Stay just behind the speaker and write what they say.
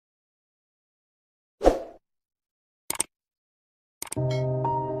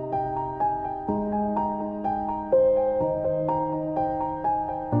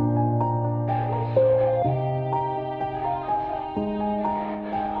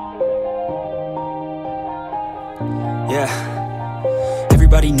Yeah.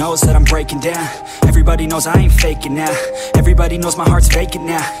 Everybody knows that I'm breaking down. Everybody knows I ain't faking now. Everybody knows my heart's vacant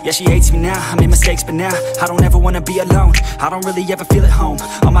now. Yeah, she hates me now, I made mistakes but now I don't ever wanna be alone. I don't really ever feel at home.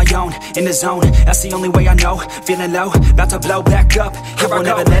 On my own, in the zone, that's the only way I know. Feeling low, about to blow back up. I won't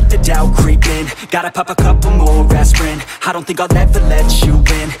ever let the doubt creep in. Gotta pop a couple more aspirin. I don't think I'll ever let you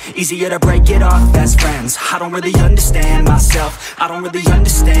in. Easier to break it off best friends. I don't really understand myself. I don't really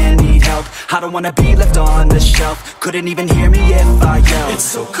understand, need help. I don't wanna be left on the shelf. Couldn't even hear me if I yelled. It's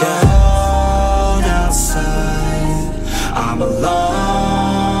so cold outside, I'm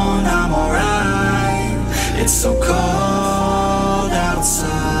alone, I'm alright. It's so cold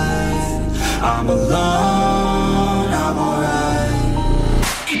outside, I'm alone, I'm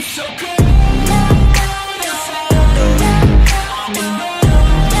alright. It's so cold.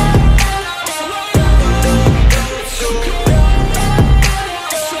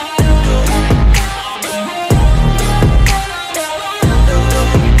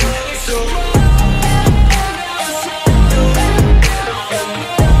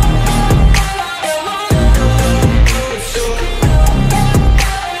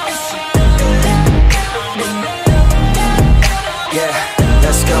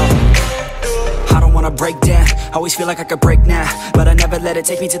 Break down, always feel like I could break now, but I never let it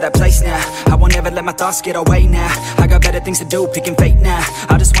take me to that place now. I won't ever let my thoughts get away now. I got better things to do, picking fate now.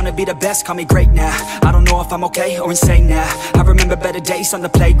 I just wanna be the best, call me great now. I don't know if I'm okay or insane now. I remember better days on the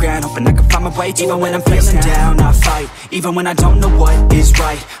playground, hoping I can find my way. Even when I'm feeling down, I fight. Even when I don't know what is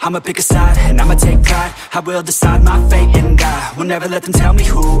right, I'ma pick a side and I'ma take pride. I will decide my fate and I will never let them tell me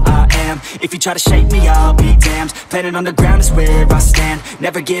who I am. If you try to shape me, I'll be damned. Planet on the ground is where I stand.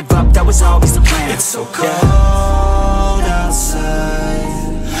 Never give up, that was always the plan. It's so cold outside,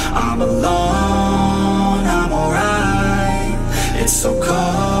 I'm alone.